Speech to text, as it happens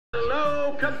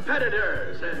Hello,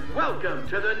 competitors, and welcome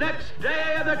to the next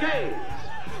day of the games.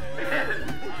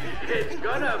 And it's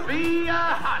gonna be a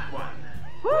hot one.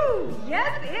 Woo!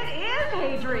 Yes, it is,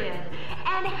 Hadrian.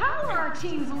 And how are our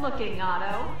teams looking,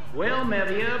 Otto? Well,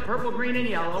 Mevia, purple, green, and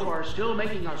yellow are still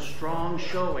making a strong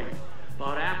showing.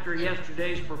 But after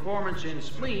yesterday's performance in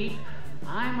Spleef,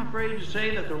 I'm afraid to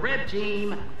say that the red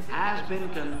team has been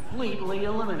completely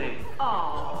eliminated.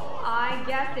 Oh, I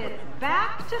guess it's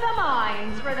back to the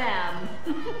mines for them.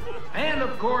 And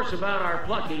of course about our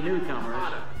plucky newcomers.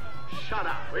 Otto, shut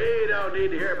up. We don't need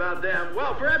to hear about them.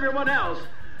 Well, for everyone else,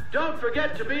 don't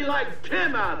forget to be like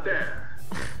Tim out there.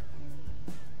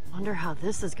 Wonder how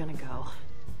this is gonna go.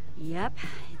 Yep,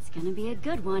 it's gonna be a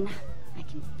good one. I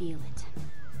can feel it.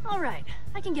 All right,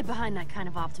 I can get behind that kind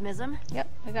of optimism. Yep,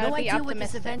 we gotta no be idea optimistic. what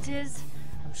this event is.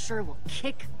 I'm sure we'll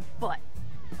kick butt.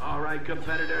 All right,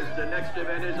 competitors, the next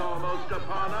event is almost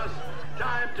upon us.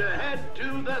 Time to head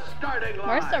to the starting line.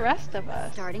 Where's the rest of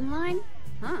us? Starting line?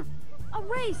 Huh. A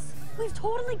race! We've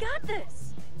totally got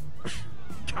this!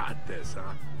 Got this,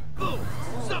 huh? Boom!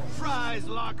 Surprise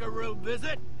locker room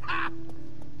visit! Ha!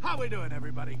 How we doing,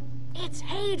 everybody? It's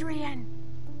Hadrian!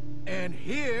 And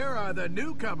here are the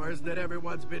newcomers that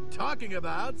everyone's been talking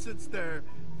about since their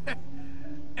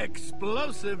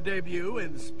explosive debut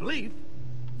in Spleef.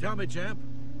 Tell me, champ,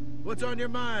 what's on your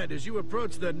mind as you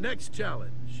approach the next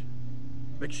challenge?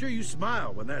 Make sure you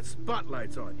smile when that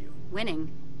spotlight's on you.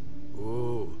 Winning.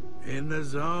 Ooh, in the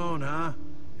zone, huh?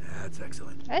 That's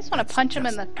excellent. I just want to punch him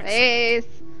in the face.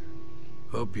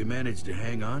 Hope you manage to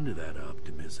hang on to that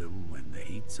optimism when the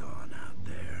heat's on out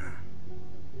there.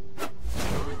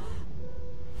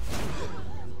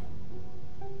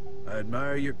 I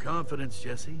admire your confidence,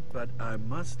 Jesse, but I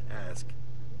must ask,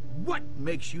 what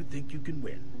makes you think you can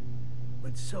win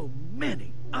when so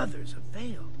many others have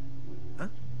failed? Huh?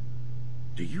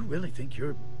 Do you really think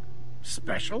you're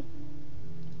special?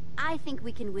 I think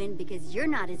we can win because you're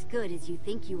not as good as you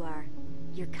think you are.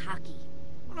 You're cocky.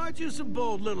 Well, aren't you some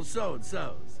bold little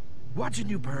so-and-sos? Watching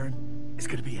you burn is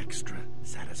gonna be extra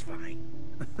satisfying.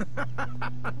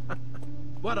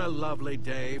 What a lovely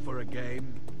day for a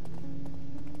game.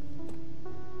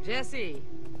 Jesse,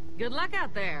 good luck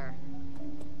out there.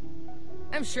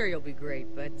 I'm sure you'll be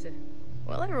great, but,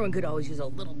 well, everyone could always use a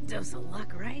little dose of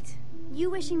luck, right?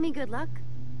 You wishing me good luck?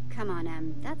 Come on,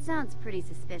 Em. That sounds pretty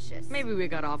suspicious. Maybe we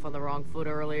got off on the wrong foot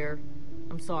earlier.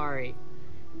 I'm sorry.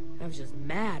 I was just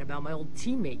mad about my old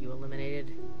teammate you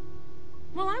eliminated.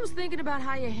 Well, I was thinking about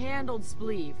how you handled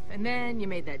Spleef, and then you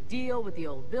made that deal with the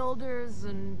old builders,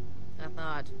 and I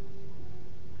thought,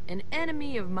 an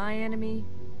enemy of my enemy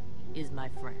is my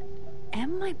friend.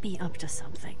 Em might be up to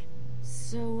something.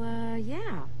 So,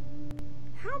 yeah.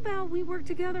 How about we work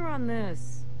together on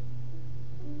this?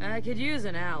 I could use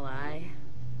an ally.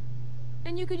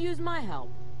 And you could use my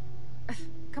help.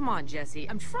 Come on, Jesse.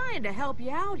 I'm trying to help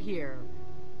you out here.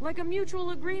 Like a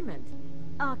mutual agreement.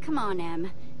 Oh, come on, Em.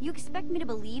 You expect me to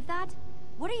believe that?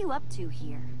 What are you up to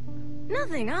here?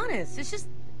 Nothing, honest. It's just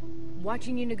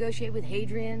watching you negotiate with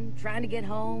Hadrian, trying to get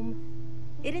home.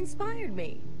 It inspired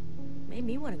me. Made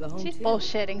me want to go home, She's too.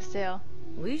 bullshitting still.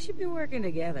 We should be working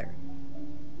together.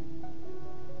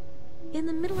 In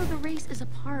the middle of the race is a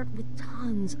part with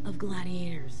tons of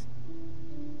gladiators.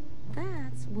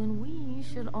 That's when we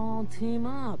should all team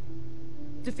up.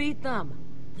 Defeat them,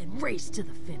 then race to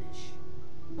the finish.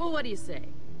 Well, what do you say?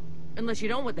 Unless you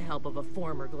don't want the help of a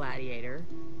former gladiator.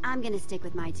 I'm gonna stick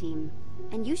with my team.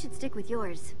 And you should stick with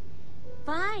yours.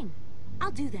 Fine.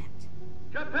 I'll do that.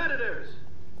 Competitors,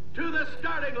 to the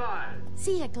starting line.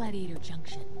 See you at Gladiator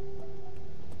Junction.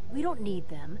 We don't need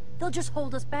them. They'll just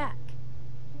hold us back.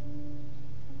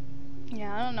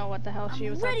 Yeah, I don't know what the hell she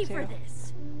I'm was ready up to. for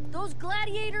this. Those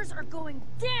gladiators are going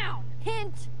down.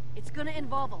 Hint, it's gonna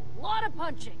involve a lot of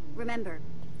punching. Remember,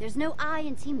 there's no I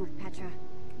in teamwork, Petra.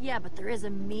 Yeah, but there is a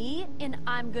me, and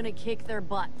I'm gonna kick their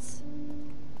butts.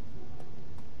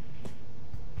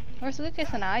 Where's Lucas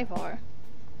and Ivor?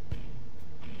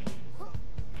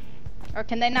 Or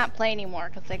can they not play anymore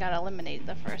because they got eliminated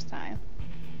the first time?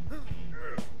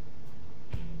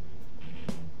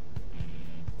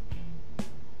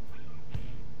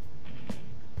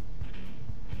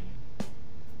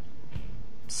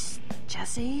 Psst,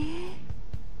 Jesse?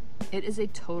 It is a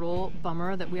total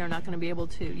bummer that we are not going to be able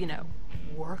to, you know,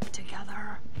 work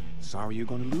together. Sorry you're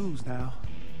gonna lose now.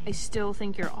 I still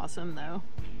think you're awesome, though.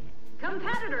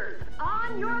 Competitors,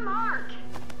 on your mark.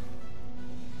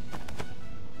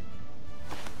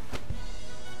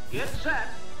 Get set.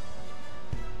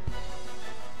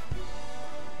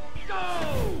 Go!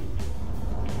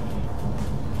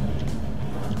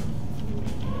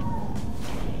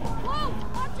 Whoa!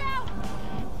 Watch out!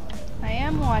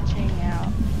 I'm watching out.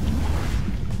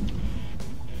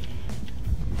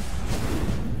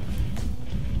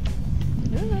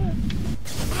 Ooh.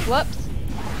 Whoops.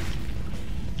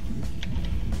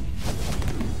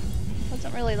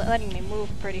 Wasn't really letting me move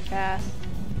pretty fast.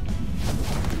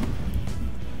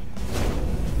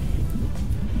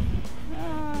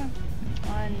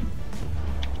 One.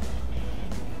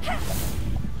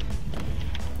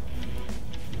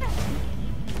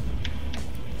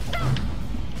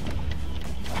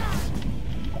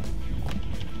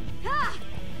 Ah!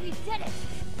 We did it!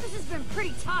 This has been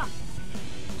pretty tough.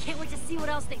 Can't wait to see what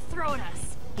else they throw at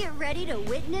us. Get ready to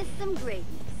witness some greatness.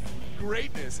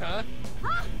 Greatness, huh?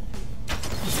 Huh?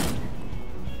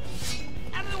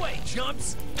 Out of the way,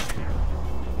 chumps!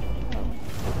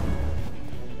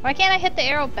 Why can't I hit the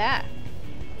arrow back?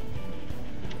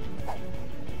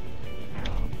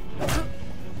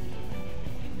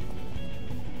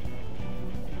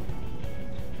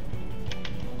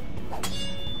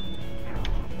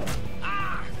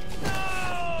 Ah!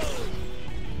 No!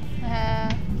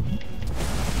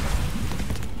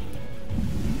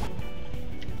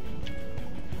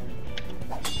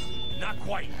 Not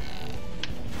quite.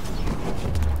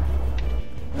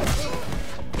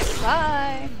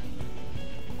 Bye.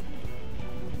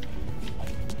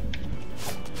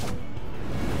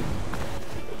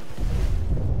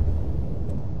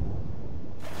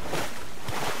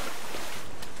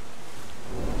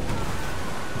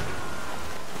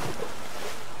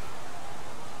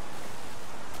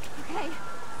 Okay,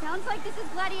 sounds like this is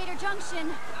Gladiator Junction.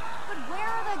 But where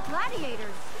are the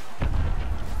gladiators?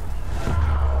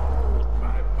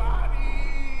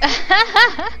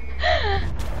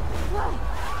 Well,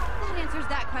 that answers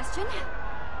that question.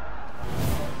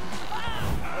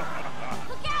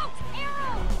 Look out!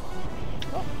 Arrow!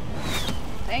 Oh.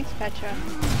 Thanks, Petra.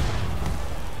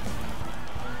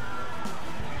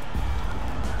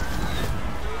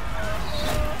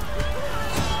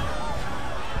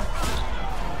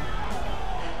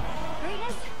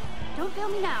 Greatness, don't fail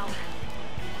me now.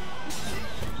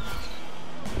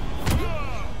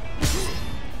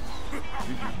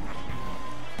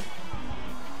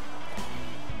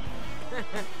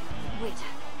 Wait,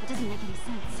 that doesn't make any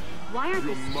sense. Why aren't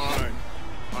You're we... mine.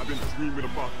 I've been dreaming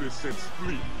about this since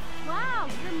sleep. Wow,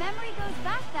 your memory goes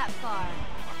back that far.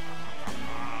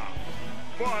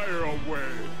 Fire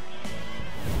away!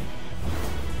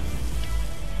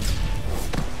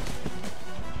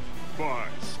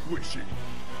 Fine, squishy.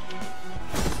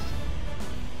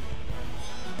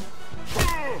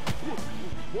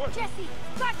 What? Jesse,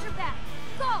 got your back.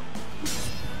 Go!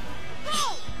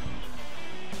 Go!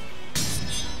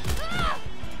 Ah!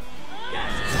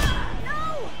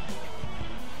 No!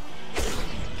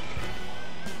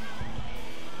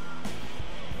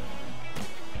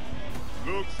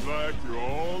 Looks like you're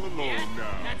all alone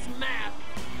now. That's math.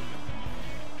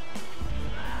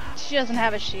 She doesn't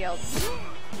have a shield.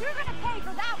 You're gonna pay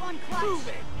for that one, Clutch. Move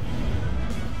it!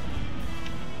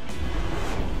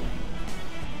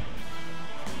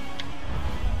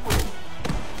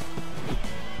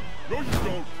 No, you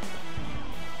don't.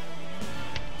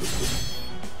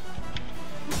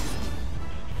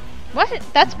 What?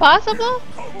 That's possible?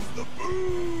 Comes the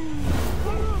boom!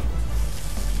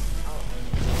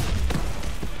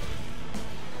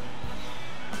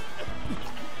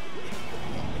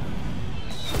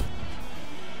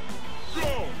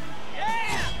 Go!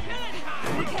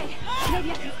 Okay,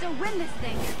 maybe I can still win this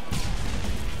thing.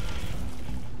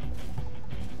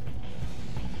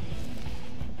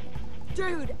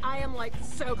 Dude, I am like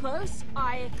so close.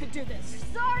 I could do this.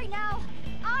 Sorry now.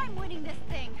 I'm winning this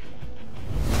thing.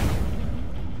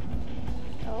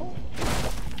 Oh.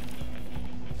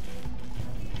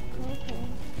 Okay.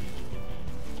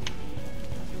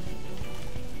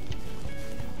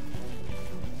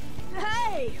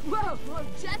 Hey! Whoa,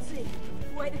 Jesse!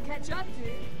 Way to catch up,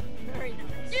 dude. Very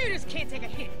nice. You just can't take a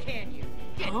hit, can you?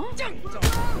 Get dunked on!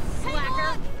 Whoa,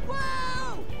 Slacker!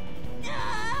 Whoa! No!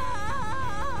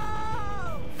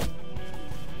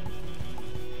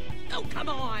 Oh, come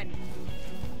on!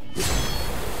 No!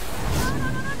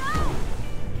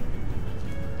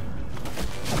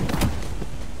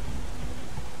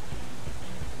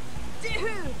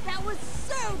 Dude, that was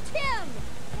so Tim!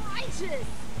 Righteous!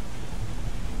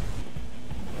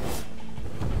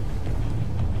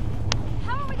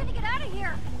 How are we gonna get out of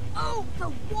here? Oh,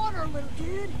 the water, little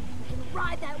dude! We can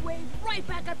ride that wave right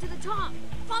back up to the top.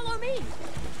 Follow me!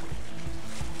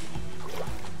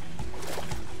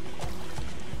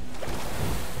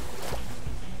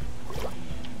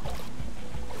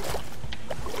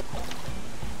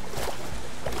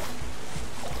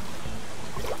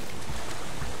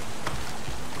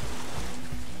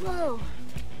 Whoa,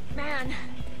 Man,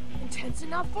 intense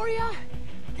enough for you?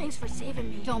 Thanks for saving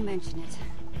me. Don't mention it.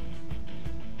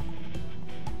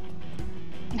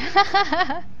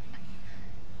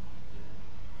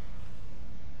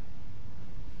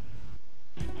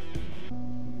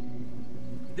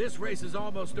 This race is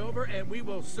almost over, and we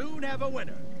will soon have a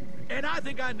winner. And I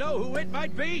think I know who it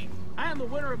might be. And the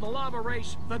winner of the lava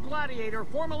race, the gladiator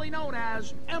formerly known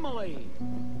as Emily.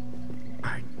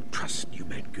 I trust you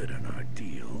made good on our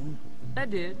deal. I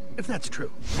did. If that's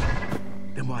true,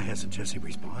 then why hasn't Jesse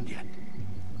respawned yet?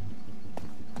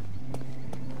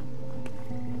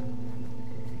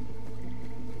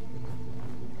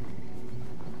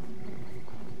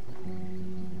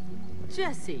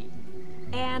 Jesse.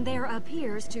 And there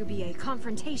appears to be a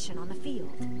confrontation on the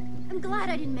field. I'm glad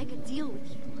I didn't make a deal with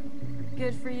you.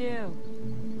 Good for you.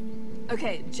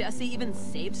 Okay, Jesse even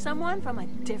saved someone from a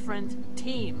different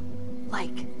team.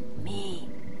 Like me.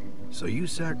 So you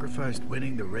sacrificed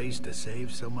winning the race to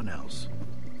save someone else.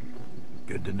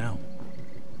 Good to know.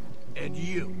 And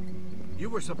you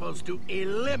were supposed to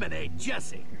eliminate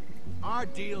Jesse. Our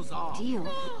deal's off. Deal?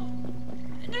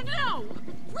 No!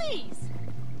 Please!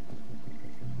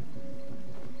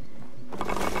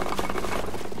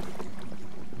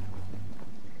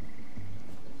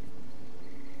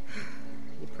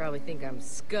 You probably think I'm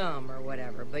scum or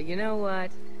whatever, but you know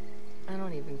what? I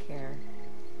don't even care.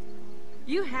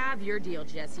 You have your deal,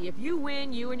 Jesse. If you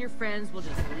win, you and your friends will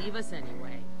just leave us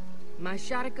anyway. My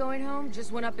shot at going home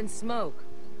just went up in smoke.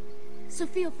 So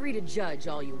feel free to judge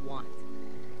all you want.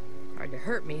 Hard to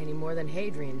hurt me any more than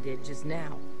Hadrian did just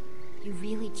now. You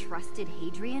really trusted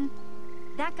Hadrian?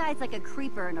 That guy's like a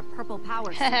creeper in a purple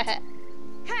power suit.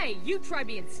 Hey, you try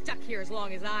being stuck here as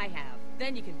long as I have.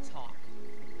 Then you can talk.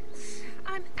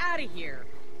 I'm out of here.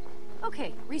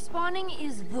 Okay, respawning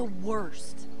is the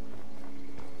worst.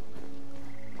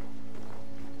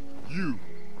 You.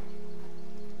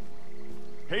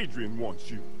 Hadrian wants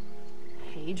you.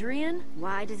 Hadrian?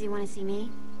 Why does he want to see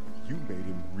me? You made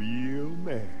him real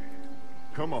mad.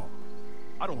 Come on.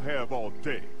 I don't have all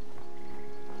day.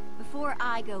 Before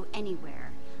I go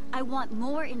anywhere, I want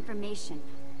more information.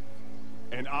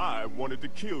 And I wanted to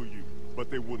kill you, but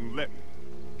they wouldn't let me.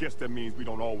 Guess that means we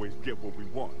don't always get what we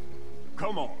want.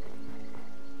 Come on.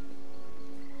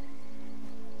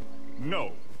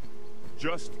 No.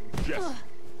 Just Jesse.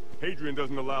 Hadrian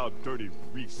doesn't allow dirty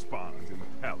respawns in the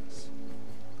palace.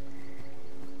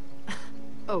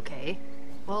 Okay.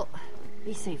 Well,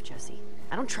 be safe, Jesse.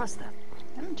 I don't trust them.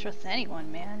 I don't trust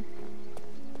anyone, man.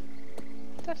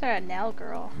 Except for that Nell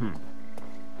girl.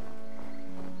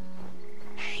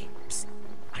 Hey, psst.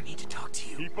 I need to talk to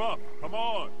you. Keep up. Come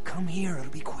on. Come here.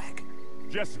 It'll be quick.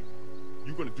 Jesse,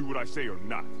 you gonna do what I say or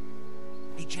not?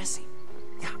 Hey, Jesse.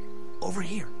 Yeah, over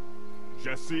here.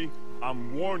 Jesse,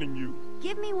 I'm warning you.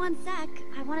 Give me 1 sec.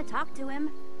 I want to talk to him.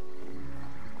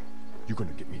 You're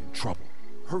gonna get me in trouble.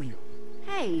 Hurry up.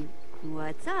 Hey,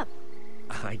 what's up?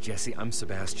 Hi, Jesse. I'm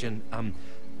Sebastian.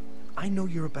 I know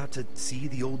you're about to see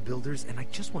the old builders, and I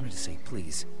just wanted to say,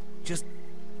 please, just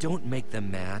don't make them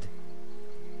mad.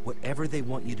 Whatever they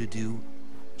want you to do,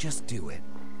 just do it.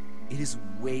 It is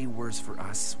way worse for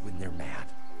us when they're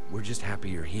mad. We're just happy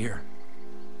you're here.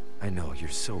 I know, you're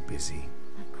so busy.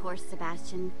 Of course,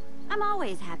 Sebastian. I'm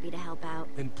always happy to help out.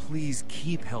 And please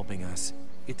keep helping us.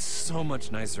 It's so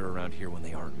much nicer around here when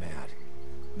they aren't mad.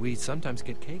 We sometimes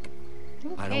get cake.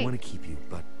 I don't want to keep you,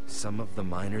 but some of the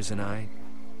miners and I,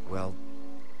 well,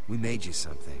 we made you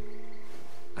something.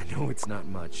 I know it's not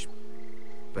much,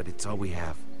 but it's all we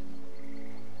have.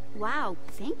 Wow,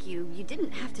 thank you. You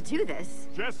didn't have to do this.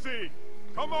 Jesse,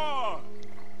 come on!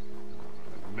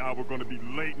 Now we're gonna be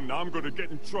late and I'm gonna get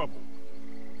in trouble.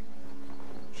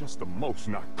 Just the most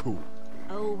not cool.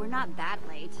 Oh, we're not that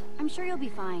late. I'm sure you'll be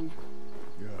fine.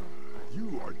 Yeah,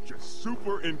 you are just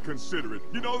super inconsiderate.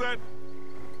 You know that?